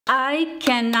I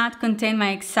cannot contain my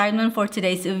excitement for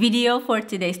today's video, for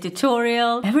today's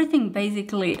tutorial. Everything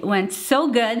basically went so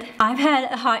good. I've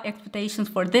had high expectations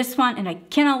for this one and I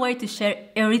cannot wait to share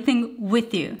everything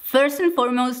with you. First and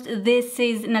foremost, this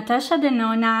is NATASHA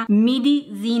DENONA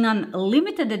Midi Xenon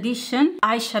Limited Edition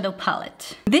Eyeshadow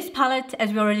Palette. This palette,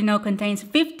 as we already know, contains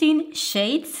 15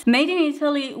 shades, made in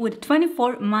Italy with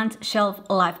 24-month shelf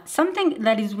life. Something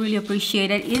that is really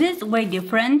appreciated. It is way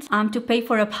different to pay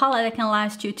for a palette that can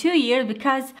last you 2 years,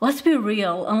 because let's be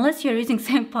real, unless you're using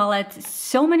same palette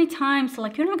so many times,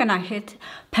 like you're not gonna hit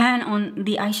pan on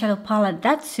the eyeshadow palette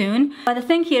that soon. But the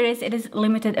thing here is it is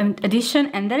limited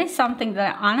edition, and that is something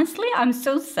that honestly I'm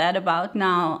so sad about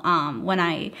now. When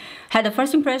I had the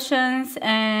first impressions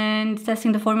and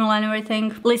testing the formula and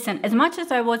everything. Listen, as much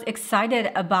as I was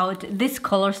excited about this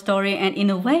color story, and in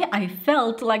a way I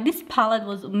felt like this palette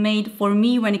was made for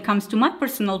me when it comes to my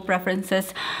personal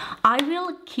preferences, I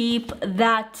will keep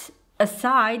that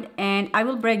aside and I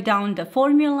will break down the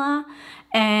formula.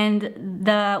 And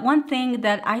the one thing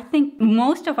that I think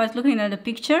most of us looking at the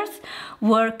pictures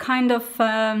were kind of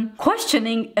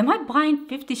questioning, am I buying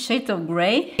 50 Shades of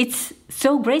Grey? It's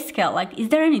so grayscale, like is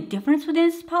there any difference within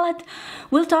this palette?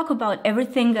 We'll talk about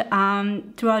everything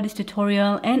throughout this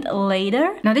tutorial and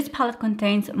later. Now this palette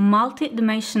contains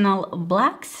multi-dimensional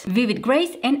blacks, vivid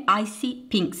grays and icy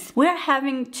pinks. We're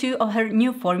having two of her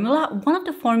new formula. One of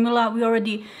the formula we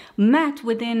already met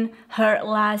within her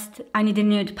last I Need a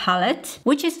Nude palette,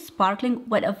 which is sparkling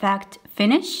wet effect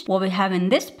finish. What we have in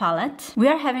this palette, we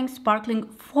are having sparkling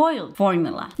foil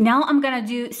formula. Now I'm gonna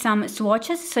do some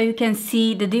swatches so you can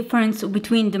see the difference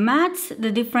between the mattes,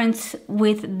 the difference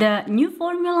with the new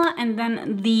formula, and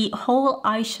then the whole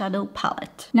eyeshadow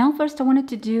palette. Now first I wanted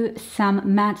to do some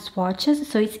matte swatches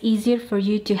so it's easier for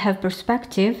you to have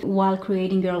perspective while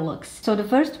creating your looks. So the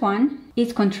first one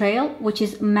is Contrail, which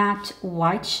is matte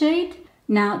white shade.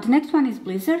 Now the next one is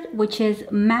Blizzard, which is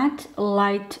matte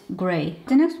light gray.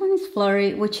 The next one is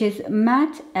Flurry, which is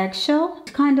matte eggshell.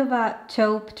 It's kind of a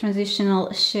taupe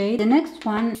transitional shade. The next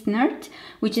one is Nerd,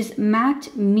 which is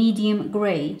matte medium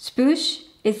gray. Spoosh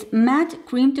is matte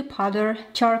cream to powder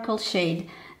charcoal shade.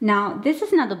 Now this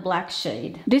is not a black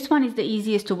shade. This one is the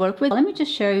easiest to work with. Let me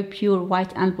just show you pure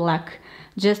white and black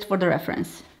just for the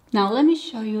reference. Now let me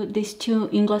show you these two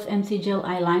Ingles MC Gel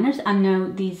eyeliners. I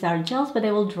know these are gels, but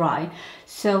they will dry.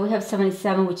 So we have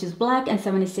 77, which is black, and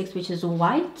 76, which is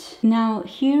white. Now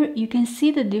here you can see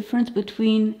the difference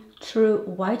between true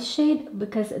white shade,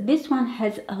 because this one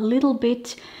has a little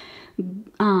bit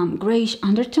grayish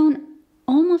undertone,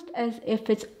 almost as if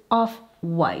it's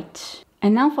off-white.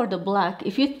 And now for the black,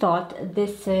 if you thought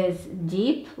this is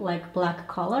deep, like black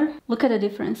color, look at the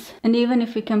difference. And even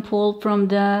if you can pull from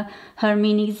the her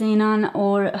Mini Xenon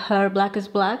or her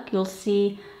Blackest Black, you'll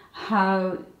see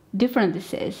how different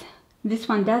this is. This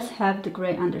one does have the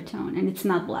gray undertone and it's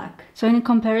not black. So in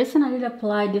comparison, I did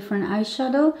apply different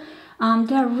eyeshadow.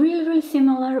 They are really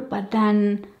similar, but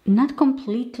then not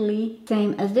completely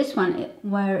same as this one,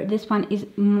 where this one is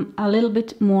a little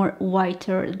bit more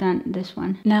whiter than this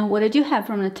one. Now what I do have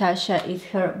from Natasha is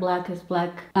her Blackest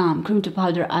Black cream to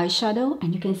powder eyeshadow,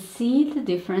 and you can see the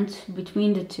difference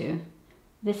between the two.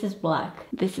 This is black,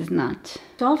 this is not.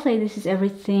 So I'll say this is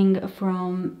everything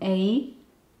from A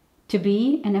to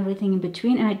B and everything in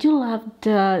between, and I do love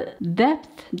the depth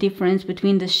difference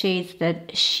between the shades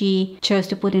that she chose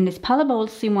to put in this palette, but we'll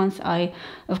see once I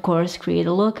of course create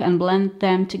a look and blend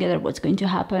them together what's going to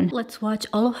happen. Let's watch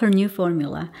all of her new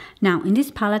formula. Now in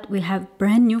this palette we have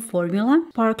brand new formula,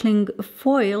 sparkling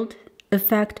foiled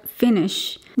effect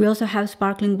finish. We also have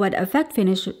sparkling wet effect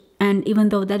finish. And even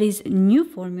though that is new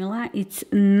formula, it's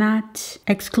not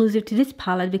exclusive to this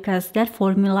palette, because that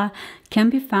formula can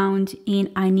be found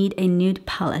in I Need a Nude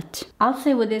palette. I'll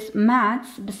say with this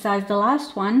mattes, besides the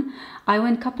last one, I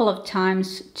went a couple of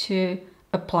times to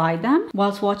apply them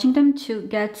while swatching them to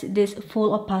get this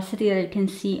full opacity that you can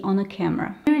see on the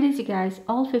camera. Here it is, you guys,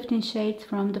 all 15 shades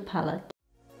from the palette.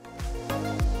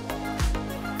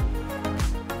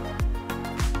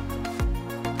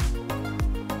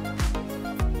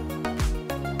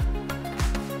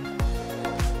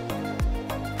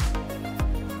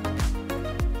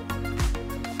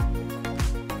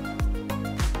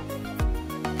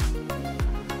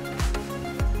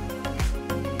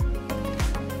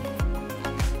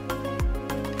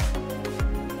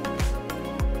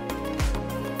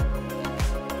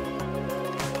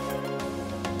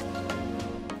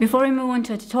 Before we move on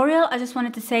to a tutorial, I just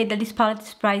wanted to say that this palette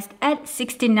is priced at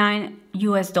 $69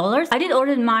 US. I did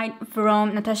order mine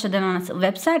from Natasha Denona's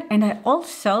website, and I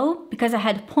also, because I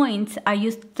had points, I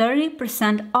used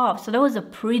 30% off. So that was a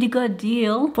pretty good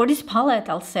deal for this palette,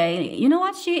 I'll say. You know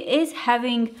what? She is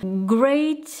having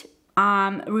great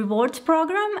rewards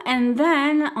program, and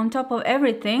then on top of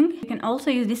everything you can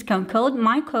also use discount code.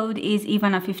 My code is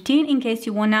Ivana15 in case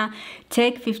you wanna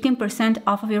take 15%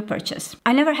 off of your purchase.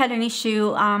 I never had an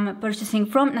issue purchasing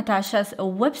from Natasha's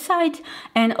website,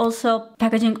 and also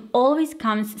packaging always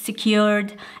comes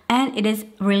secured and it is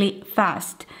really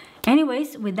fast.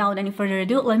 Anyways, without any further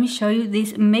ado, let me show you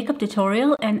this makeup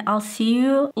tutorial and I'll see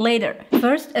you later.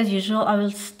 First, as usual, I will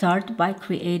start by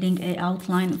creating an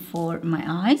outline for my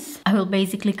eyes. I will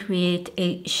basically create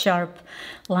a sharp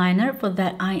liner. For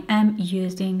that, I am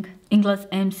using Ingla's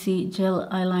MC Gel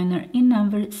Eyeliner in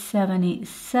number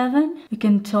 77. You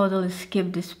can totally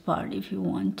skip this part if you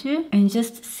want to and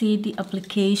just see the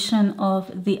application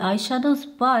of the eyeshadows.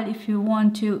 But if you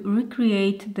want to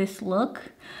recreate this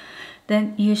look,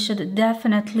 then you should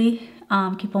definitely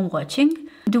keep on watching.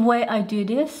 The way I do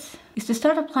this is to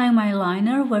start applying my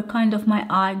liner where kind of my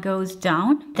eye goes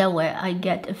down. That way I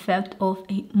get effect of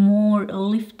a more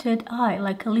lifted eye,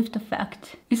 like a lift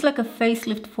effect. It's like a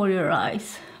facelift for your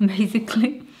eyes,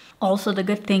 basically. Also, the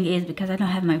good thing is because I don't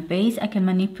have my base, I can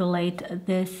manipulate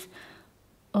this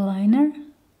liner.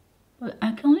 But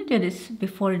I can only do this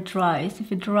before it dries.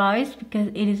 If it dries, because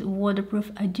it is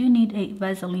waterproof, I do need a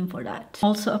Vaseline for that.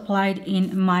 Also applied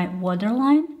in my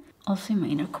waterline, also in my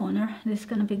inner corner. This is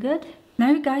gonna be good. Now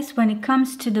you guys, when it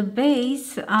comes to the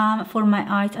base for my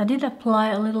eyes, I did apply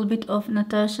a little bit of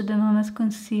Natasha Denona's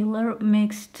concealer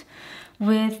mixed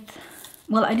with,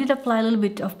 well, I did apply a little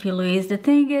bit of Pillows. The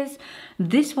thing is,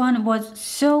 this one was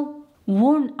so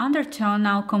warm undertone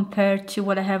now compared to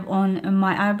what I have on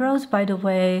my eyebrows. By the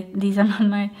way, these are not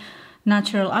my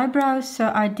natural eyebrows,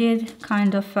 so I did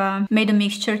kind of made a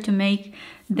mixture to make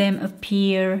them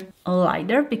appear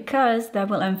lighter, because that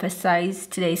will emphasize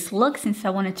today's look. Since I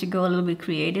wanted to go a little bit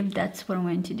creative, that's what I'm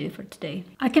going to do for today.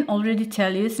 I can already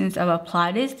tell you, since I've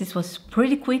applied this was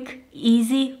pretty quick,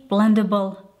 easy,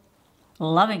 blendable,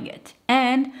 loving it.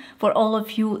 And for all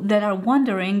of you that are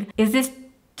wondering, is this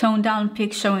toned down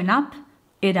peak showing up?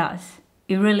 It does.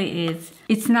 It really is.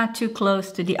 It's not too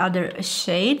close to the other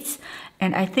shades,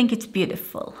 and I think it's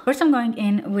beautiful. First, I'm going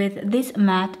in with this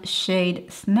matte shade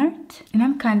Snert, and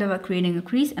I'm kind of creating a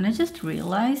crease, and I just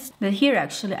realized that here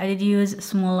actually I did use a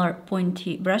smaller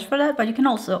pointy brush for that, but you can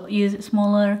also use a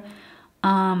smaller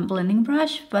blending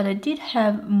brush, but I did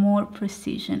have more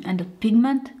precision and the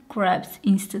pigment grabs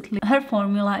instantly. Her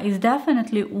formula is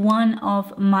definitely one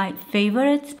of my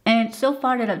favorites, and so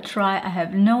far that I've tried, I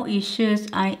have no issues.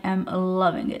 I am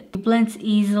loving it. It blends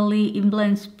easily, it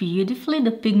blends beautifully,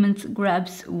 the pigment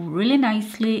grabs really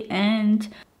nicely, and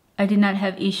I did not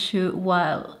have issue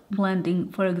while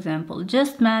blending, for example,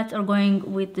 just mattes or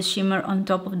going with the shimmer on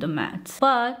top of the mattes.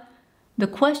 But the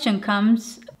question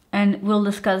comes, and we'll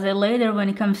discuss it later when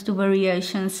it comes to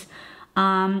variations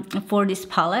for this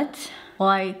palette.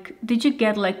 Like, did you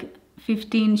get like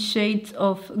 15 shades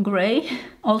of gray?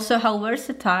 Also, how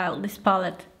versatile this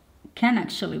palette can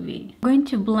actually be. I'm going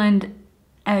to blend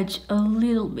edge a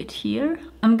little bit here.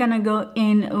 I'm gonna go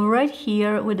in right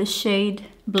here with the shade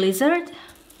Blizzard.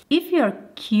 If you're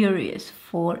curious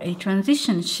for a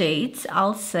transition shades,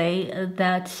 I'll say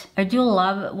that I do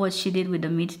love what she did with the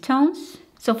mid-tones.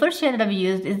 So first shade that I've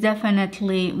used is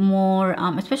definitely more,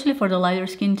 especially for the lighter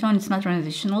skin tone, it's not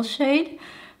transitional shade.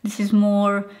 This is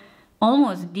more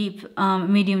almost deep,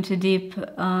 medium to deep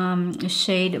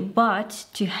shade, but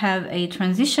to have a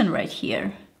transition right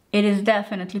here, it is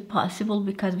definitely possible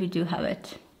because we do have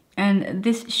it. And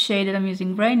this shade that I'm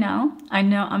using right now, I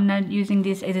know I'm not using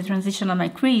this as a transition on my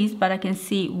crease, but I can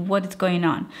see what is going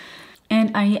on.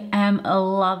 And I am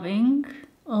loving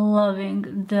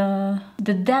the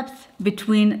depth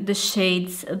between the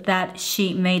shades that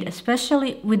she made,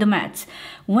 especially with the mattes.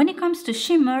 When it comes to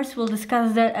shimmers, we'll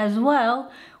discuss that as well.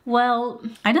 Well,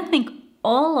 I don't think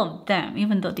all of them,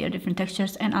 even though they are different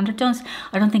textures and undertones,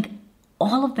 I don't think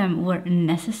all of them were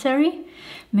necessary.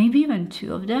 Maybe even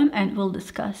 2 of them, and we'll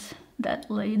discuss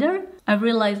that later. I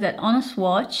realized that on a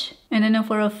swatch, and I know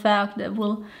for a fact that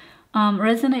will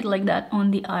resonate like that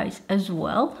on the eyes as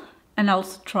well. And I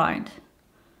also tried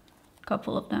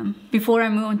couple of them. Before I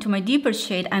move on to my deeper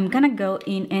shade, I'm gonna go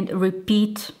in and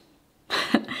repeat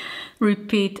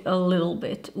a little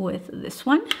bit with this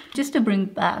one, just to bring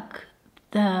back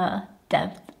the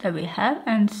depth that we have,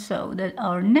 and so that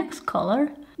our next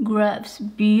color grabs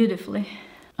beautifully.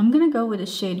 I'm gonna go with the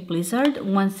shade Blizzard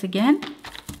once again.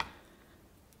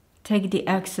 take the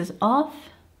excess off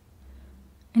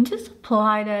and just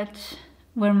apply that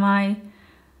where my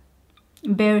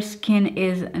bare skin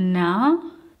is now.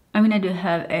 I mean, I do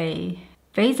have a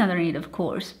face underneath, of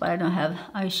course, but I don't have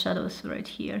eyeshadows right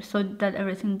here, so that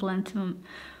everything blends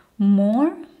more.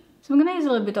 So I'm gonna use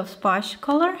a little bit of splash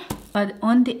color, but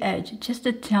on the edge, just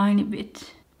a tiny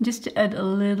bit, just to add a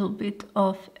little bit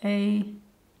of a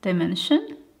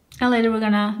dimension. And later we're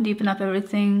gonna deepen up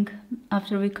everything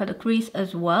after we cut a crease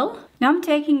as well. Now I'm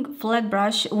taking flat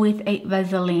brush with a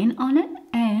Vaseline on it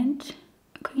and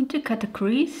I'm going to cut a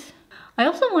crease. I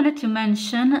also wanted to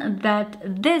mention that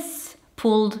this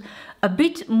pulled a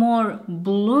bit more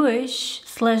bluish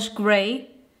slash gray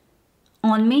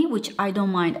on me, which I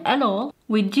don't mind at all.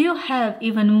 We do have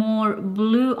even more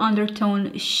blue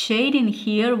undertone shade in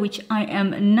here, which I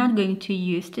am not going to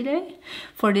use today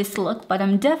for this look, but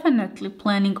I'm definitely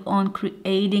planning on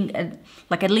creating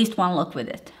like at least one look with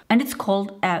it. And it's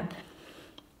called Ebb.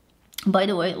 By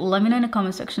the way, let me know in the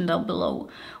comment section down below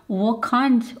what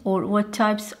kind or what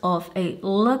types of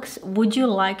looks would you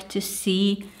like to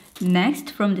see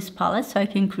next from this palette, so I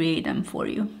can create them for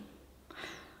you.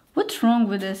 What's wrong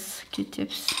with this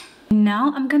Q-tips?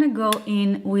 Now I'm gonna go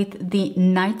in with the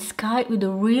Night Sky with a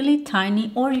really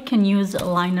tiny, or you can use a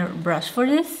liner brush for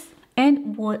this.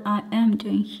 And what I am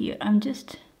doing here, I'm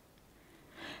just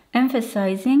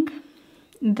emphasizing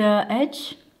the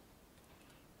edge,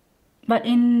 but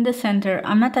in the center.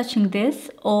 I'm not touching this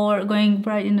or going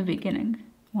bright in the beginning.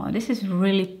 Wow, this is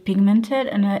really pigmented,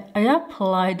 and I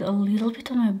applied a little bit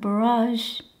on my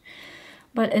brush,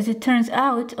 but as it turns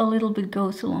out, a little bit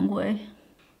goes a long way.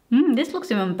 This looks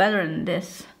even better than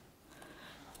this,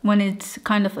 when it's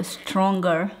kind of a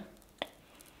stronger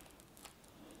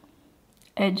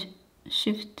edge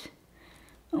shift.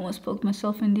 Almost poked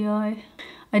myself in the eye.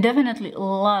 I definitely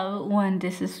love when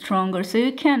this is stronger, so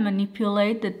you can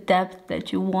manipulate the depth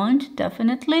that you want,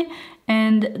 definitely.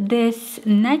 And this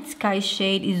Night Sky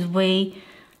shade is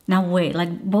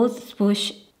like both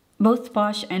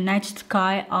Splash and Night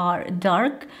Sky are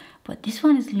dark, but this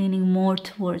one is leaning more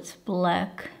towards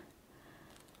black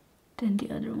than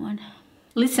the other one.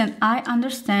 Listen, I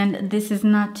understand this is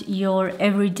not your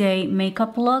everyday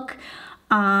makeup look.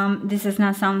 This is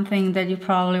not something that you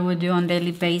probably would do on a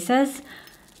daily basis.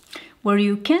 What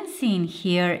you can see in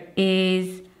here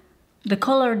is the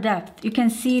color depth. You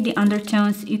can see the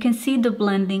undertones, you can see the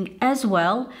blending as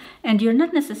well, and you're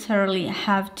not necessarily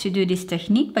have to do this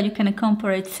technique, but you can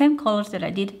incorporate same colors that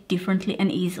I did differently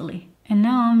and easily. And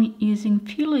now I'm using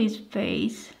Pilu's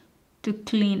base to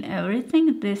clean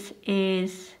everything. This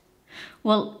is,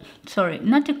 well, sorry,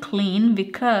 not to clean,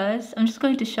 because I'm just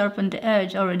going to sharpen the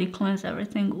edge, already cleanse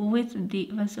everything with the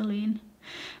Vaseline,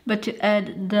 but to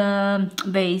add the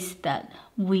base that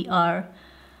we are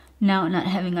now not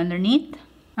having underneath.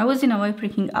 I was in a way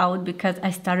freaking out because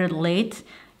I started late.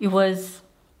 It was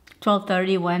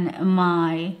 12:30 when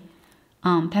my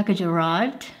package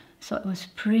arrived, so it was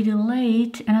pretty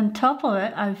late. And on top of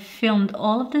it, I filmed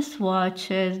all of the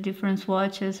swatches, different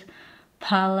swatches,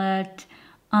 palette,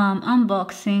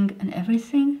 unboxing and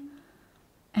everything.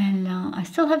 And I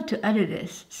still have to edit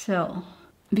this, so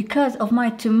because of my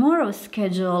tomorrow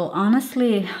schedule,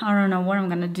 honestly, I don't know what I'm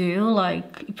gonna do.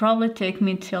 Like, it probably take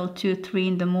me till 2-3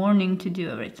 in the morning to do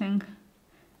everything,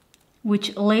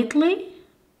 which lately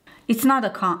it's not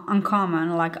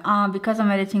uncommon. Like, because I'm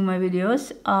editing my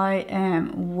videos, I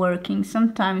am working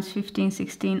sometimes 15,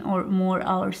 16 or more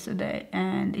hours a day,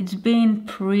 and it's been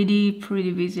pretty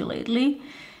busy lately.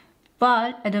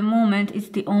 But at the moment, it's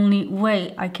the only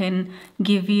way I can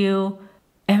give you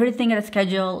everything at a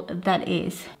schedule that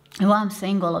is. While I'm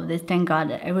saying all of this, thank God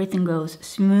that everything goes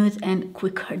smooth and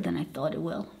quicker than I thought it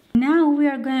will. Now we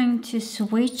are going to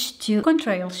switch to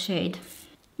contrail shade.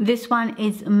 This one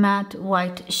is matte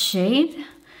white shade.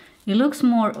 It looks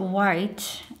more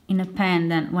white in a pan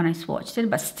than when I swatched it,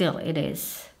 but still it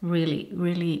is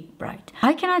really bright.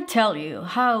 I cannot tell you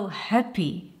how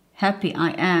happy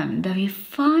I am that we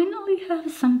finally have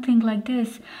something like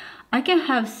this. I can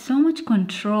have so much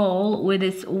control with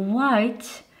this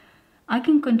white. I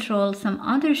can control some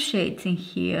other shades in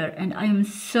here, and I am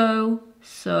so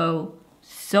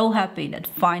happy that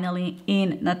finally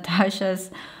in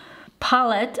Natasha's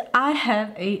palette I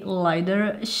have a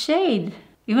lighter shade.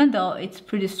 Even though it's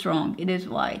pretty strong, it is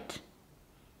white.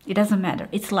 It doesn't matter,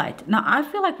 it's light. Now I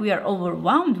feel like we are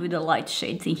overwhelmed with the light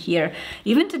shades in here,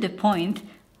 even to the point,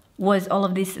 was all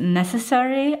of this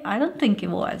necessary? I don't think it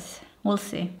was. We'll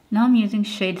see. Now I'm using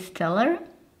shade Stellar.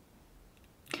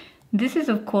 This is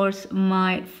of course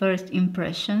my first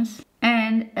impressions,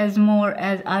 and as more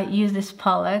as I use this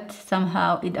palette,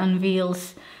 somehow it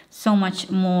unveils so much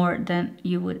more than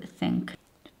you would think.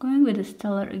 Going with the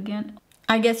stellar again.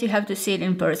 I guess you have to see it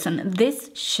in person. This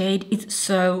shade is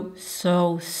so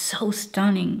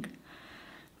stunning.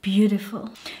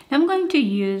 Beautiful. I'm going to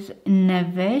use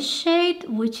Neve shade,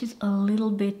 which is a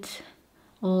little bit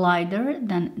lighter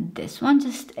than this one.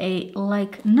 Just a,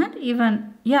 like, not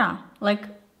even, yeah, like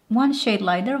one shade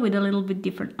lighter with a little bit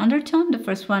different undertone. The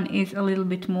first one is a little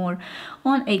bit more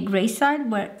on a gray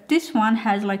side, where this one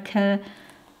has like a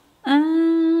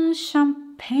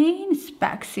champagne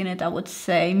specks in it, I would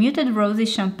say. Muted rosy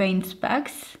champagne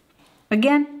specks.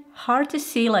 Again, hard to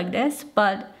see like this,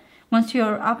 but once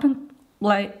you're up and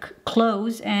like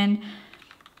close, and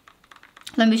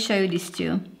let me show you these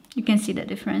two, you can see the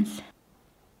difference.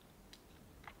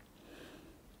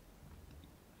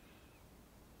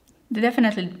 They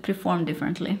definitely perform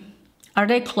differently. Are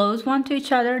they close one to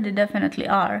each other? They definitely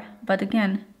are, but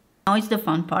again, now it's the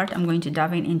fun part. I'm going to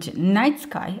dive into Night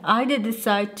Sky. I did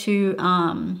decide to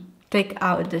take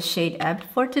out the shade Ebb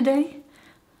for today.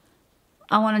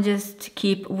 I want to just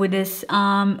keep with this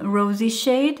rosy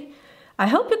shade. I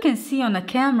hope you can see on the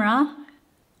camera.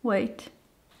 Wait.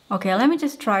 Okay, let me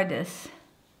just try this.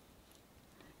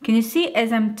 Can you see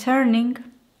as I'm turning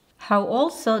how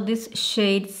also this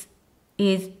shade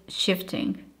is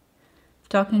shifting?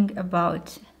 Talking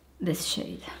about this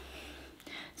shade.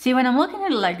 See, when I'm looking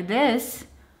at it like this,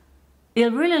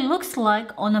 it really looks like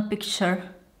on a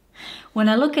picture. When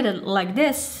I look at it like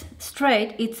this,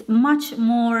 straight, it's much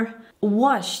more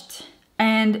washed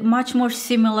and much more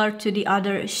similar to the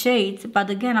other shades. But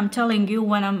again, I'm telling you,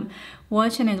 when I'm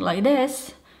watching it like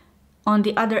this, on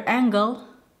the other angle,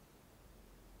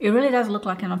 it really does look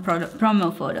like in a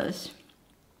promo photos.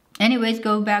 Anyways,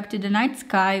 go back to the Night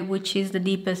Sky, which is the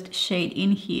deepest shade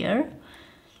in here.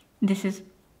 This is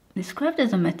described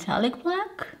as a metallic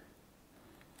black.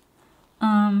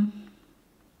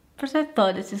 First I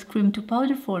thought this is cream to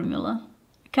powder formula.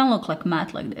 It can look like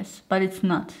matte like this, but it's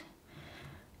not.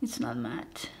 It's not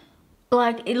matte.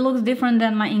 Like, it looks different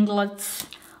than my Inglot's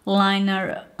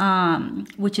liner,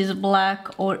 which is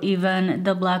black, or even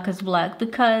the blackest black,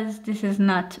 because this is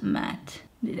not matte.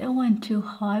 Did I went too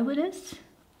high with this?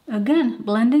 Again,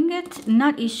 blending it,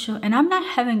 not issue, and I'm not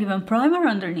having even primer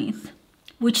underneath,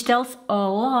 which tells a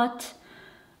lot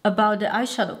about the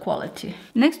eyeshadow quality.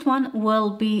 Next one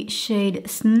will be shade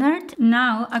Snert.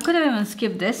 Now, I could have even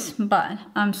skipped this, but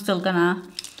I'm still gonna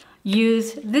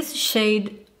use this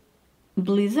shade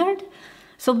Blizzard.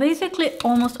 So basically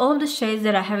almost all of the shades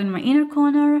that I have in my inner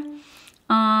corner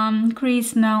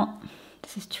crease. Now,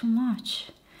 this is too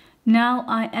much. Now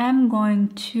I am going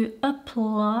to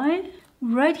apply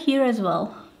right here as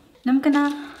well. I'm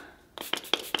gonna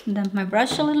dump my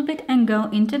brush a little bit and go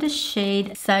into the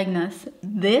shade Cygnus.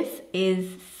 This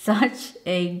is such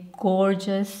a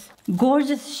gorgeous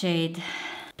shade.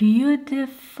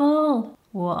 Beautiful.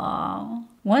 Wow.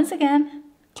 Once again,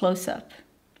 close up.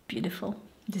 Beautiful.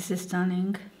 This is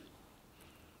stunning.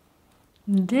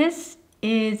 This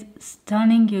is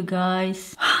stunning, you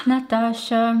guys.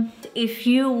 Natasha, if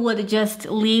you would just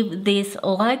leave this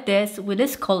like this with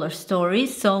this color story,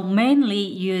 so mainly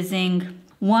using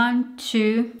 1,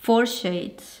 2, 4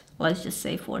 shades, let's just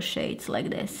say 4 shades like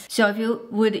this. So if you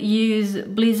would use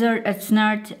Blizzard at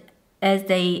Snart as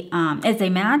they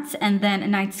mattes, and then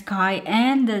Night Sky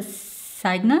and the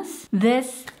Cygnus,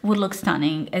 this would look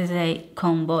stunning as a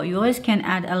combo. You always can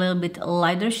add a little bit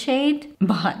lighter shade,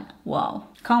 but wow,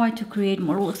 can't wait to create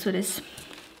more looks with this.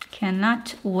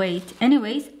 Cannot wait.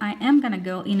 Anyways, I am gonna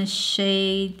go in a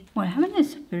shade, what, I haven't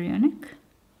used Superionic.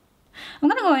 I'm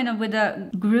gonna go in with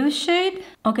a Groove shade.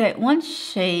 Okay, one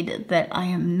shade that I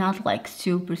am not like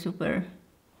super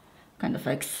kind of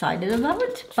excited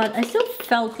about, but I still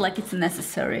felt like it's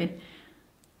necessary.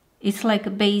 It's like a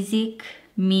basic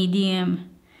medium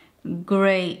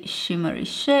gray shimmery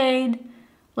shade,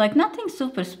 like nothing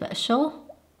super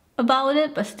special about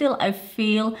it, but still I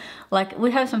feel like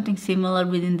we have something similar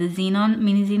within the Xenon,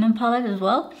 mini Xenon palette as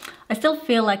well. I still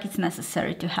feel like it's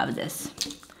necessary to have this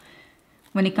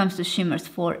when it comes to shimmers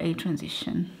for a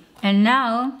transition. And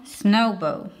now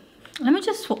Snowbow. Let me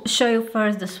just show you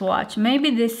first the swatch.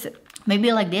 Maybe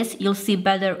like this you'll see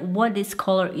better what this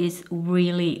color is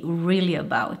really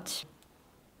about.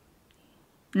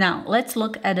 Now, let's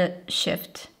look at a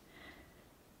shift.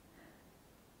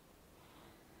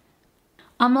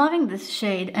 I'm loving this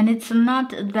shade, and it's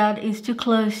not that it's too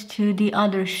close to the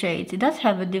other shades. It does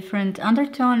have a different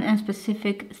undertone and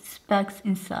specific specs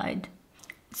inside.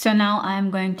 So now I'm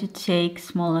going to take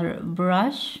smaller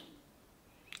brush,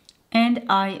 and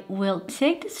I will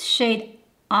take this shade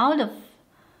out of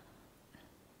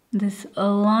this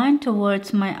line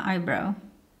towards my eyebrow.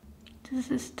 This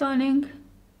is stunning.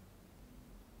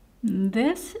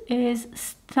 This is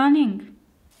stunning.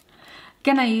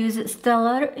 Can I use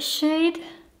Stellar shade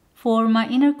for my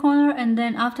inner corner, and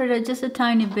then after that just a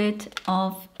tiny bit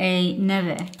of a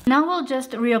neve. Now I'll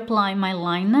just reapply my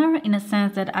liner in a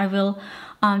sense that I will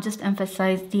just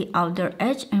emphasize the outer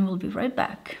edge, and we'll be right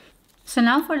back. So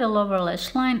now for the lower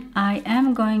lash line, I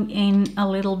am going in a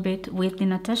little bit with the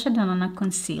NATASHA DENONA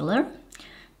concealer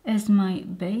as my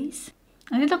base.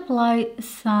 I did apply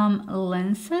some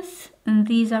lenses, and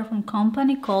these are from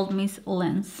company called Miss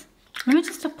Lens. Let me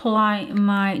just apply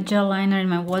my gel liner in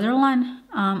my waterline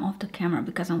off the camera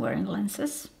because I'm wearing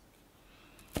lenses.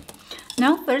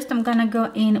 Now first I'm gonna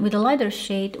go in with a lighter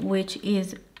shade, which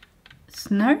is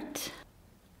Snert,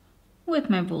 with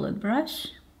my bullet brush.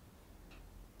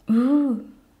 Ooh,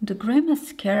 the gray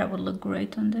mascara would look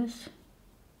great on this.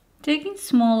 Taking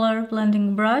smaller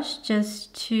blending brush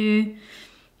just to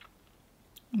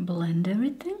blend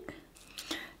everything.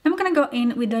 I'm gonna go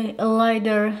in with a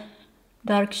lighter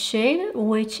dark shade,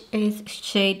 which is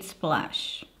shade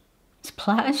Splash.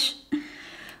 Splash?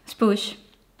 Spoosh.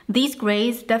 These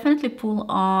grays definitely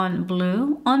pull on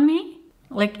blue on me.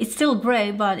 Like, it's still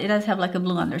gray, but it does have like a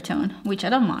blue undertone, which I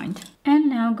don't mind. And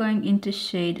now going into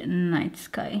shade Night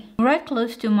Sky, right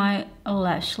close to my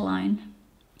lash line.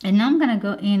 And now I'm gonna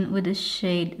go in with the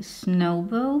shade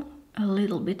Snowbow, a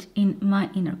little bit in my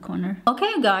inner corner.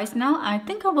 Okay guys, now I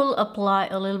think I will apply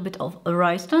a little bit of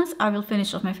rhinestones. I will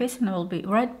finish off my face and I will be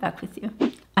right back with you.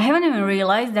 I haven't even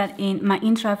realized that in my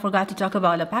intro I forgot to talk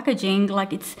about the packaging.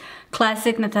 Like, it's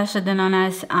classic NATASHA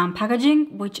DENONA's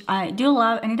packaging, which I do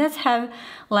love, and it does have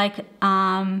like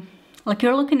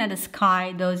you're looking at the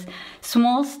sky, those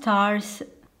small stars,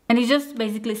 and it's just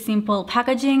basically simple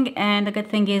packaging. And the good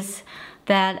thing is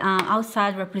that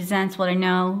outside represents what I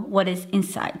know what is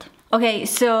inside. Okay,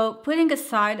 so putting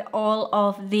aside all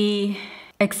of the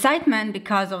excitement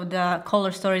because of the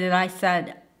color story that I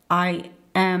said I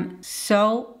am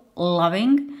so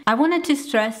loving, I wanted to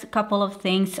stress a couple of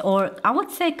things, or I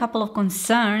would say a couple of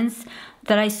concerns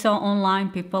that I saw online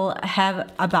people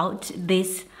have about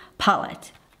this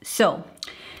palette. So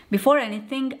before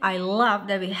anything, I love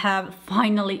that we have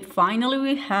finally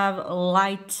we have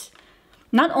light.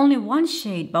 Not only one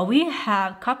shade, but we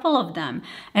have a couple of them.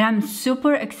 And I'm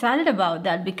super excited about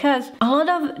that because a lot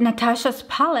of NATASHA's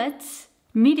palettes,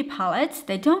 midi palettes,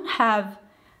 they don't have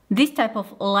this type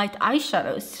of light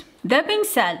eyeshadows. That being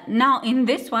said, now in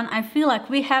this one, I feel like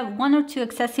we have one or two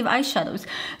excessive eyeshadows.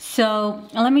 So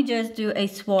let me just do a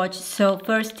swatch. So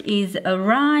first is a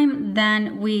Rime,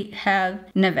 then we have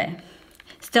Neve.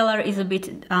 Stellar is a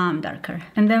bit darker,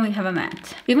 and then we have a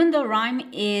matte. Even though Rime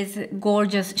is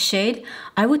gorgeous shade,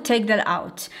 I would take that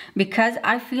out because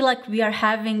I feel like we are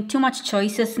having too much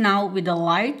choices now with the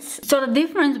lights. So the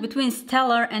difference between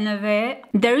Stellar and Neve,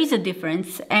 there is a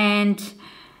difference, and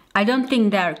I don't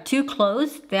think they're too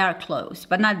close. They are close,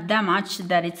 but not that much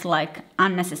that it's like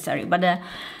unnecessary. But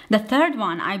the third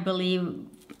one, I believe,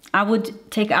 I would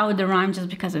take out the Rime just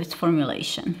because of its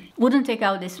formulation. Wouldn't take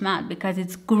out this matte because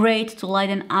it's great to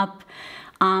lighten up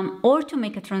or to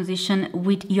make a transition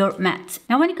with your matte.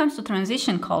 Now when it comes to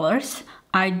transition colors,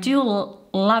 I do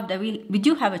love that we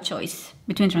do have a choice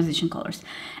between transition colors.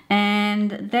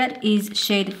 And that is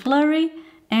shade Flurry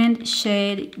and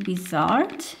shade Bizarre.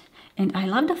 And I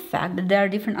love the fact that there are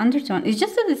different undertones. It's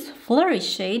just that this Flurry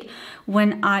shade,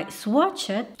 when I swatch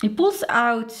it, it pulls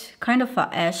out kind of a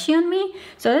ashy on me.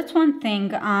 So that's one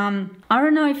thing. I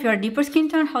don't know if you're a deeper skin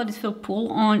tone, how this will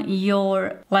pull on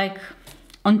your, like,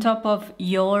 on top of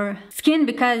your skin,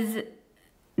 because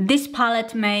this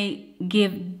palette may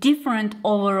give different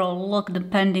overall look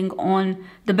depending on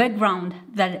the background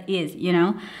that it is, you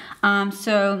know.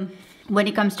 So when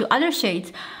it comes to other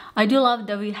shades, I do love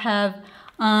that we have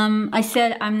I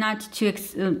said I'm not too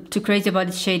crazy about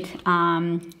the shade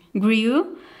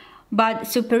Griot, but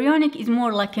Superionic is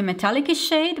more like a metallic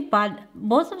shade, but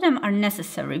both of them are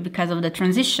necessary because of the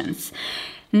transitions.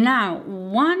 Now,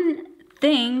 one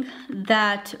thing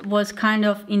that was kind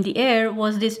of in the air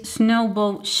was this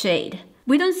Snowbow shade.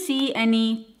 We don't see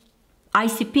any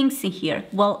icy pinks in here.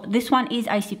 Well, this one is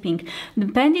icy pink,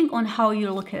 depending on how you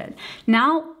look at it.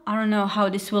 Now, I don't know how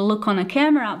this will look on a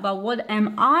camera, but what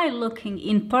am I looking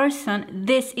in person?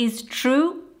 This is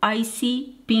true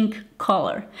icy pink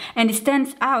color, and it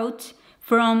stands out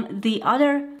from the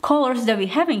other colors that we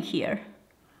have in here,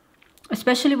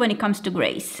 especially when it comes to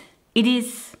grays. It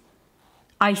is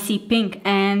icy pink,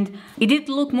 and it did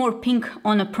look more pink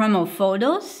on the promo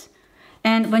photos,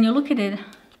 and when you look at it,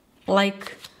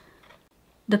 like,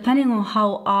 depending on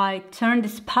how I turn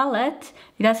this palette,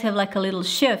 it does have like a little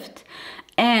shift.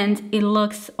 and it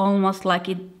looks almost like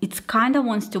it's kind of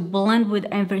wants to blend with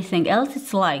everything else.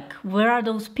 It's like, where are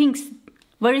those pinks?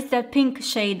 Where is that pink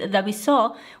shade that we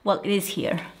saw? Well, it is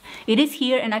here. It is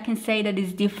here, and I can say that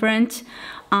it's different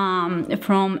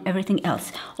from everything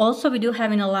else. Also, we do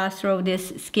have in the last row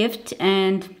this Skift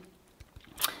and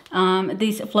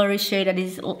this flourish shade that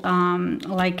is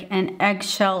like an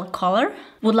eggshell color.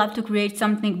 Would love to create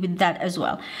something with that as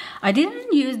well. I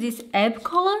didn't use this ebb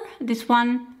color. This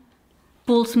one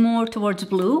pulls more towards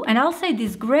blue, and I'll say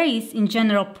this grays in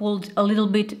general pulled a little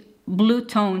bit blue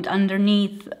toned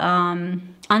underneath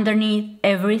underneath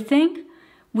everything,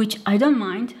 which I don't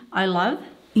mind. I love.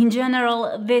 In general,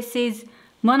 this is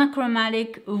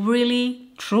monochromatic,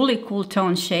 really truly cool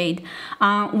tone shade.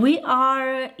 We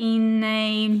are in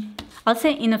a, I'll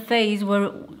say in a phase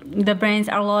where the brands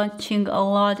are launching a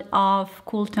lot of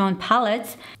cool tone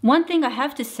palettes. One thing I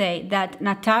have to say that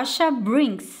NATASHA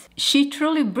brings, she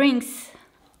truly brings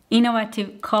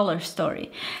innovative color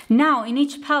story. Now in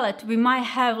each palette we might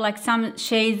have like some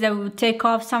shades that we would take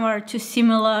off, some are too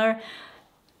similar,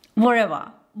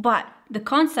 whatever. But the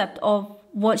concept of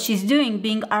what she's doing,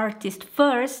 being artist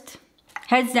first,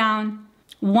 heads down,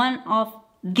 one of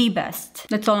the best.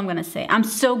 That's all I'm gonna say. I'm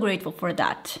so grateful for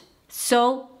that.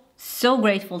 So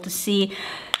grateful to see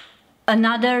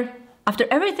another, after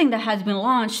everything that has been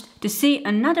launched, to see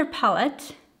another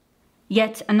palette,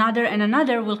 yet another and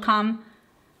another will come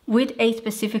with a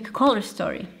specific color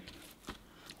story.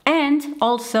 And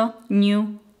also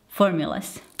new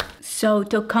formulas. So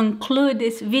to conclude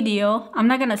this video, I'm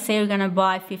not gonna say you're gonna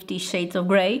buy 50 shades of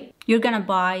gray. You're gonna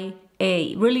buy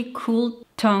a really cool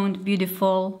toned,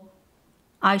 beautiful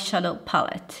eyeshadow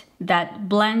palette that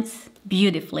blends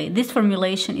beautifully. This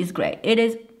formulation is great. It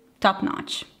is top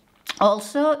notch.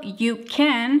 Also, you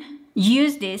can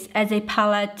use this as a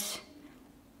palette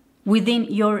within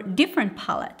your different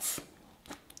palettes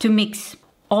to mix.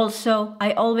 Also,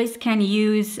 I always can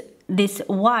use this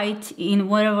white in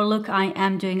whatever look I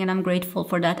am doing, and I'm grateful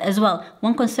for that as well.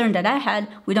 One concern that I had,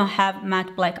 we don't have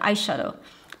matte black eyeshadow.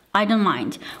 I don't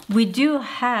mind. We do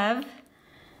have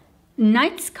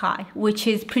Night Sky, which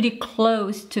is pretty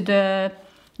close to the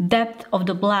depth of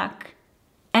the black,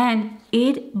 and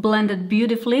it blended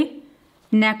beautifully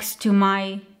next to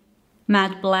my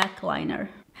matte black liner.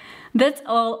 That's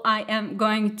all I am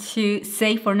going to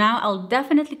say for now. I'll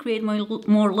definitely create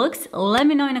more looks. Let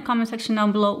me know in the comment section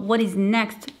down below what is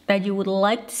next that you would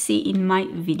like to see in my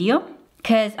video,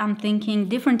 because I'm thinking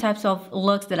different types of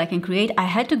looks that I can create. I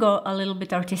had to go a little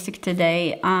bit artistic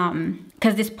today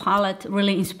because this palette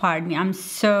really inspired me. I'm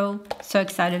so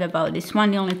excited about this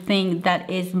one. The only thing that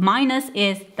is minus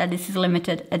is that this is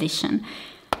limited edition.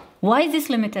 Why is this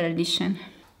limited edition?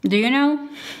 Do you know?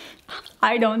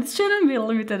 I don't. It shouldn't be a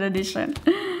limited edition.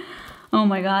 Oh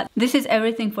my god. This is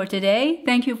everything for today.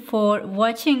 Thank you for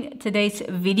watching today's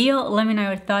video. Let me know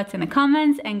your thoughts in the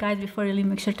comments. And guys, before you leave,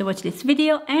 make sure to watch this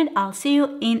video, and I'll see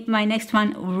you in my next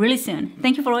one really soon.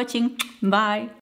 Thank you for watching. Bye.